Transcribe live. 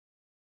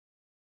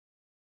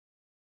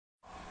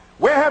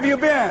Where have you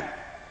been?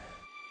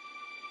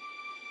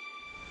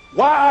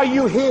 Why are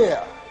you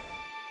here?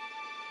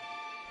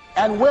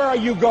 And where are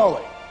you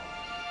going?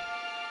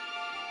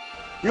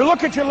 You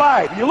look at your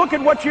life. You look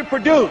at what you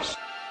produce.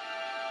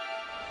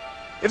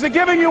 Is it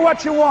giving you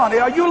what you want?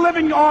 Are you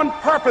living on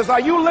purpose? Are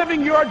you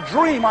living your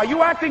dream? Are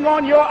you acting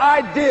on your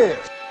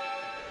ideas?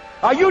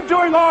 Are you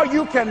doing all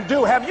you can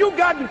do? Have you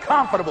gotten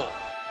comfortable?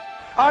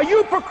 Are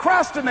you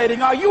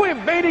procrastinating? Are you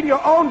evading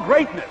your own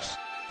greatness?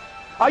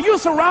 Are you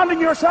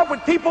surrounding yourself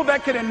with people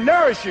that can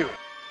nourish you?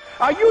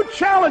 Are you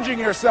challenging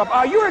yourself?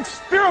 Are you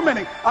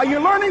experimenting? Are you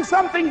learning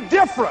something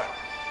different?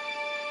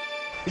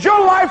 Is your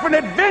life an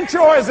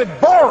adventure or is it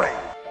boring?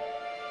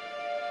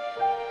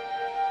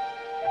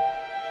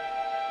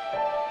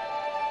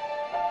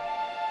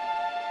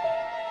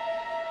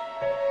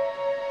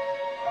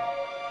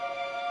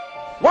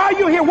 Why are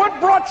you here? What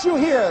brought you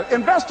here?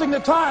 Investing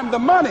the time, the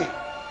money.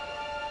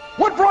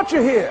 What brought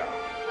you here?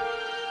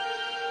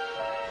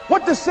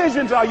 What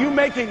decisions are you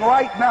making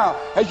right now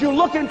as you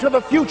look into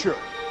the future?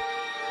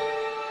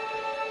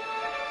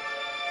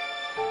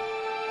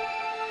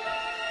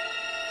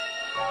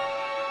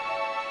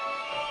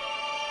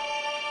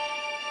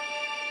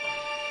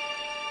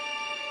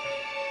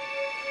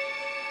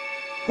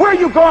 Where are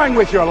you going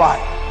with your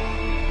life?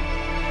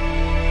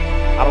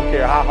 I don't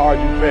care how hard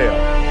you fail.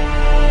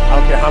 I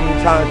don't care how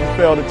many times you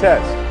fail the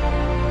test.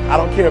 I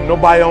don't care if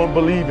nobody don't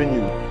believe in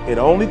you. It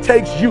only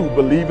takes you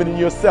believing in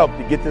yourself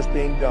to get this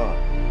thing done.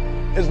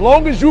 As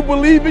long as you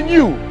believe in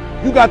you,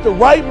 you got the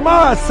right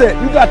mindset,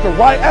 you got the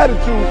right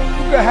attitude,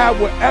 you can have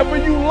whatever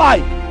you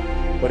like.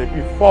 But if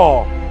you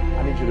fall,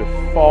 I need you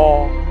to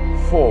fall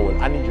forward.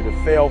 I need you to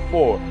fail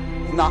forward.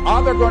 Now,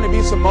 are there going to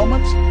be some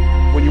moments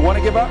when you want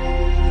to give up?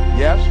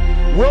 Yes.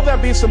 Will there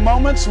be some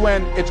moments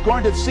when it's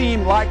going to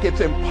seem like it's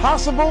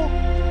impossible?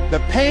 The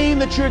pain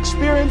that you're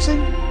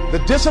experiencing,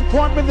 the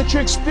disappointment that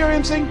you're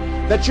experiencing,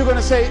 that you're going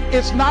to say,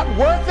 it's not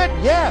worth it?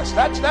 Yes,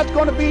 that's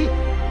going to be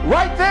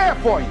right there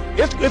for you.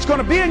 It's going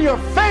to be in your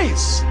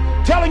face,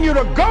 telling you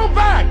to go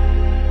back.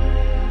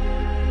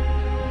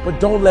 But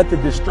don't let the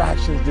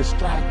distractions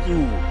distract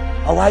you.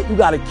 All right? You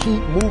got to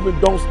keep moving.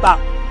 Don't stop.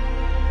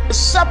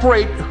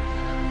 Separate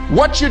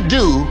what you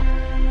do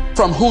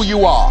from who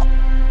you are.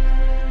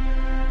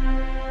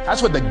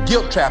 That's what the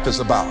guilt trap is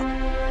about.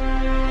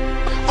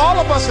 All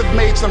of us have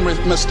made some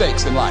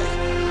mistakes in life.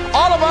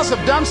 All of us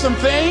have done some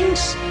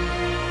things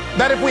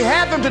that if we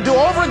had them to do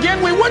over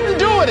again, we wouldn't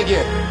do it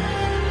again.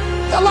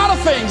 A lot of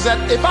things that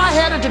if I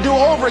had it to do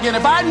over again,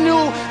 if I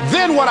knew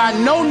then what I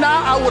know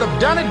now, I would have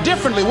done it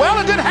differently.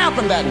 Well, it didn't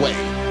happen that way.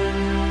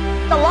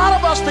 A lot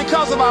of us,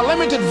 because of our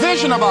limited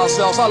vision of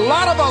ourselves, a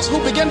lot of us who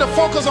begin to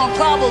focus on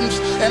problems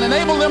and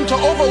enable them to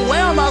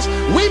overwhelm us,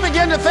 we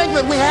begin to think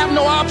that we have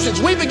no options.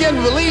 We begin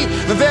to believe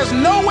that there's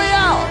no way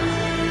out.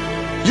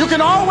 You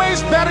can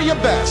always better your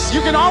best.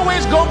 You can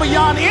always go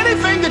beyond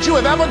anything that you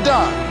have ever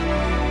done.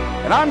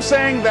 And I'm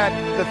saying that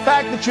the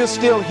fact that you're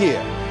still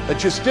here,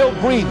 that you're still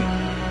breathing,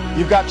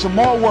 you've got some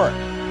more work,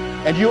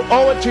 and you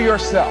owe it to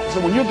yourself.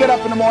 So when you get up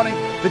in the morning,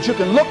 that you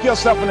can look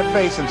yourself in the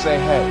face and say,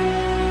 hey,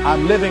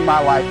 I'm living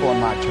my life on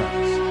my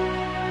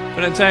terms.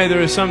 But I tell you,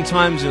 there are some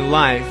times in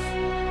life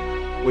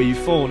where you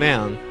fall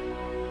down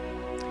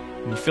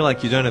and you feel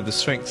like you don't have the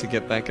strength to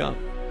get back up.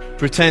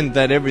 Pretend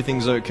that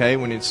everything's okay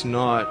when it's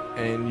not,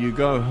 and you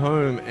go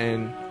home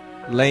and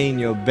lay in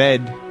your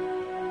bed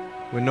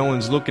when no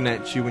one's looking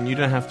at you, when you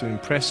don't have to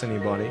impress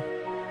anybody,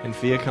 and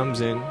fear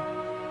comes in.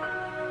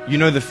 You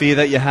know the fear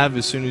that you have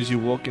as soon as you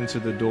walk into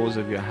the doors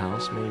of your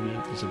house. Maybe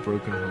it's a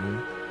broken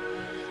home.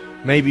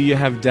 Maybe you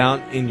have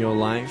doubt in your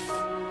life.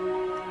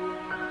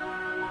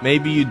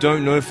 Maybe you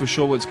don't know for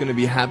sure what's going to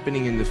be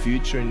happening in the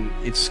future and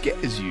it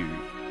scares you.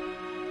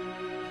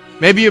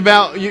 Maybe you're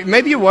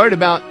worried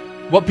about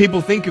what people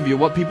think of you,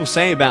 what people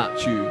say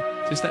about you.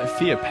 Just that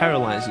fear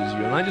paralyzes you.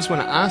 And I just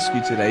want to ask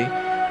you today,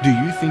 do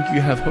you think you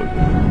have hope?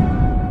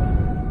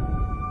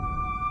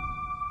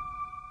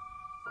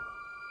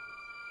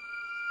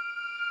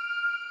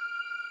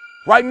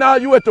 Right now,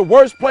 you're at the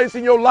worst place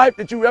in your life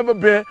that you've ever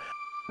been.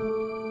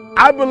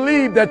 I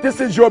believe that this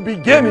is your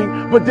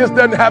beginning, but this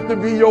doesn't have to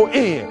be your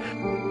end.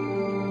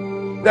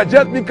 That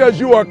just because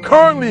you are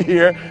currently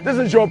here, this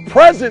is your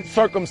present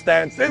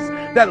circumstances,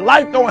 that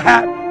life don't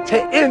have to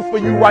end for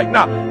you right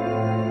now.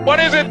 What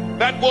is it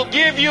that will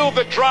give you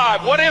the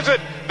drive? What is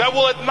it that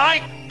will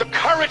ignite the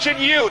courage in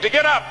you to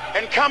get up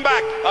and come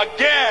back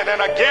again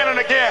and again and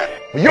again?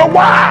 Your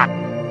why.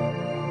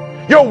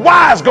 Your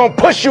why is going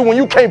to push you when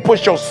you can't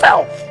push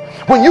yourself.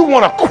 When you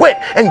want to quit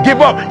and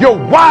give up, your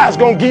why is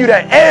going to give you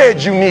that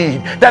edge you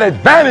need, that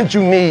advantage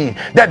you need,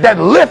 that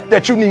lift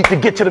that you need to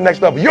get to the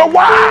next level. Your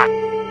why.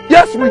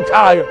 Yes, we're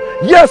tired.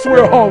 Yes,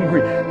 we're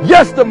hungry.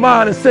 Yes, the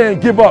mind is saying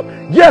give up.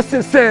 Yes,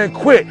 it's saying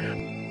quit.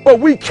 But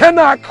we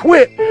cannot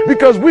quit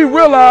because we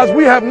realize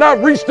we have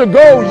not reached the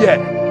goal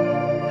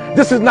yet.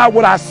 This is not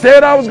what I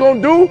said I was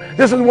going to do.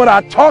 This is what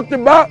I talked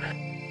about.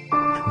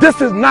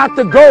 This is not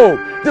the goal.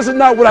 This is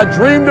not what I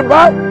dreamed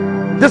about.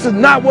 This is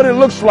not what it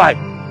looks like.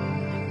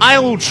 I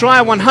will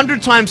try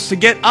 100 times to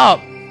get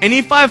up. And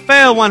if I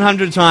fail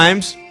 100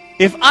 times,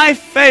 If I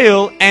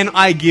fail and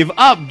I give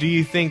up, do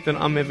you think that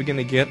I'm ever going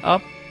to get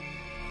up?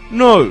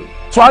 No.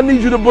 So I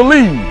need you to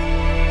believe.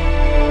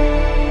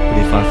 But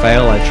if I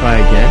fail, I try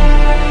again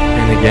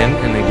and again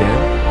and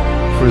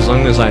again. For as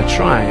long as I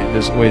try,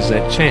 there's always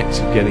that chance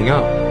of getting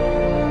up.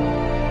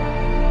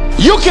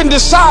 You can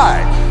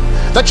decide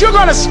that you're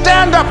going to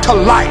stand up to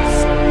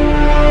life.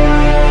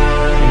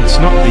 And it's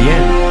not the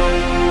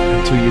end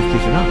until you've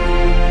given up.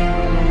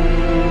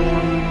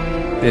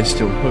 There's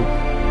still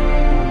hope.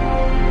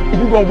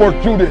 You're going to work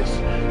through this.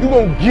 You're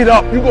going to get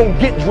up. You're going to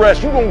get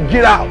dressed. You're going to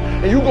get out.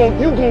 And you're going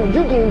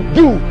to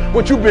do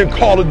what you've been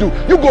called to do.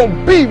 You're going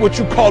to be what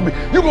you called to be.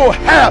 You're going to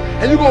have,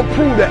 and you're going to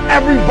prove to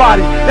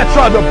everybody that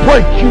tried to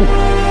break you,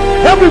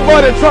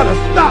 everybody that tried to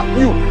stop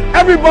you,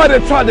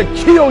 everybody that tried to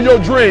kill your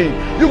dream,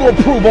 you're going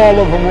to prove all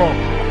of them wrong.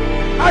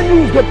 I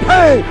use the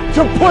pain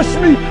to push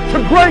me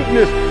to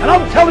greatness. And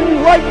I'm telling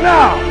you right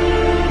now,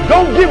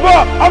 don't give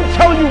up. I'm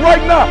telling you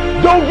right now,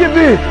 don't give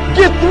in.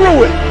 Get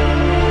through it.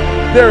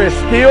 There is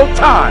still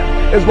time.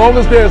 As long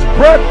as there's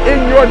breath in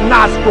your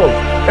nostrils,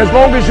 as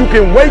long as you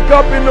can wake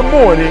up in the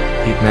morning.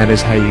 It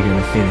matters how you're going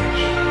to finish.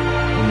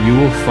 And you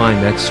will find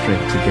that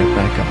strength to get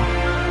back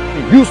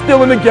up. You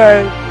still in the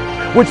game,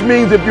 which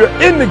means if you're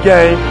in the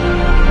game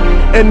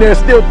and there's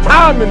still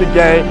time in the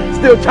game,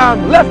 still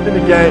time left in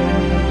the game,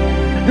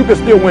 you can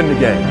still win the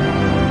game.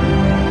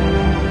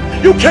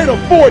 You can't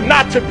afford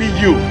not to be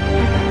you.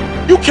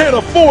 You can't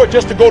afford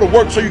just to go to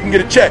work so you can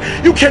get a check.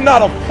 You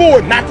cannot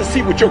afford not to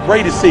see what your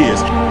greatest is.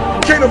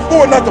 You can't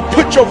afford not to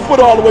put your foot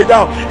all the way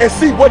down and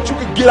see what you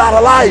can get out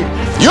of life.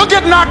 You'll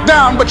get knocked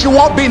down, but you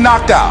won't be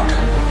knocked out.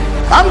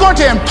 I'm going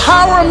to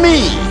empower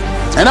me.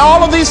 And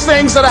all of these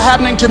things that are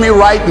happening to me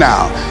right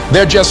now,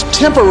 they're just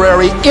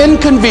temporary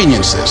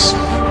inconveniences.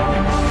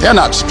 They're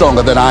not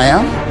stronger than I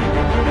am.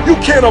 You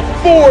can't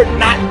afford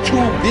not to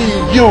be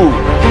you.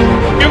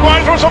 You're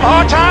going through some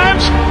hard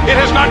times. It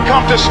has not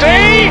come to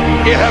stay.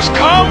 It has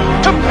come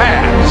to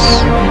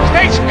pass. It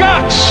takes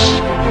guts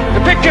to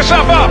pick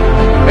yourself up.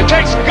 It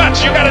takes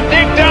guts. You got to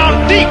dig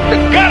down deep to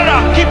gut it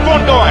out. Keep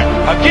on going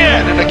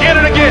again and again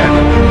and again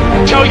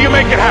until you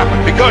make it happen,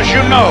 because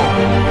you know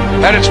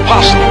that it's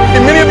possible.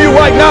 And many of you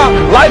right now,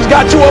 life's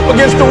got you up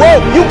against the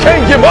rope. You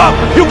can't give up.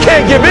 You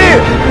can't give in.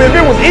 And if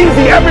it was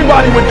easy,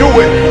 everybody would do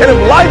it. And if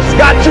life's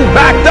got you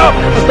backed up,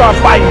 you start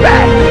fighting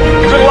back.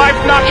 If life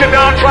knocks you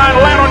down, try and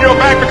land on your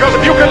back, because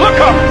if you can look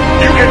up,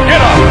 you can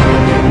get up.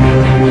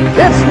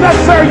 It's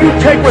necessary you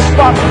take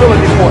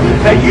responsibility for it.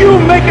 That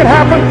you make it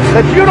happen,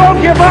 that you don't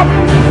give up,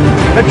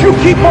 that you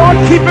keep on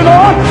keeping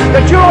on,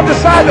 that you don't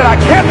decide that I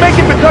can't make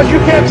it because you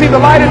can't see the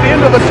light at the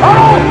end of the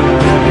tunnel.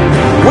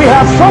 We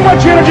have so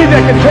much energy that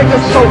can take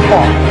us so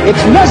far.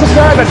 It's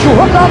necessary that you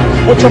hook up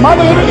with some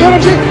other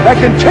energy that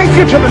can take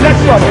you to the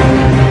next level.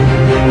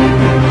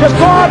 Just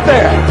go out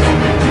there.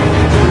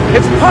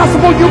 It's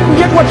possible you can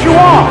get what you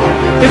want.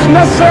 It's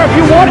necessary if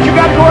you want it, you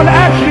got to go into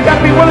action. You got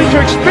to be willing to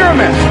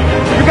experiment.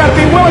 You got to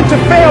be willing to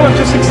fail and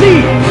to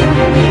succeed.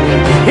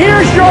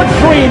 Here's your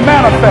dream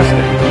manifested.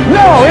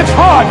 No, it's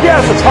hard.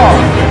 Yes, it's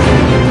hard.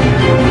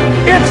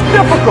 It's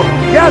difficult.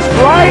 Yes,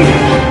 right?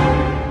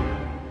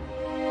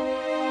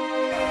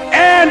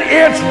 And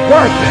it's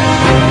worth it.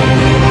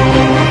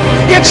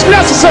 It's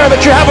necessary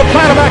that you have a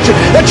plan of action,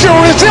 that you're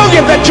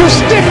resilient, that you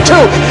stick to,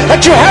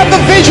 that you have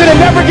the vision and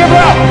never give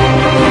up,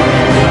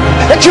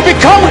 that you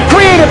become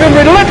creative and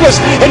relentless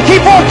and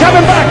keep on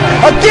coming back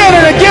again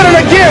and again and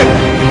again.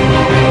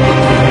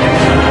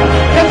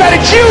 And that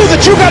it's you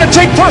that you got to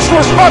take personal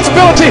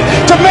responsibility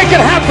to make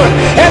it happen.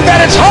 And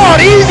that it's hard.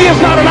 Easy is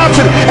not an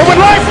option. And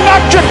when life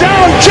knocked you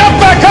down, jump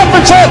back up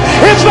and say,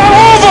 it's not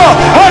over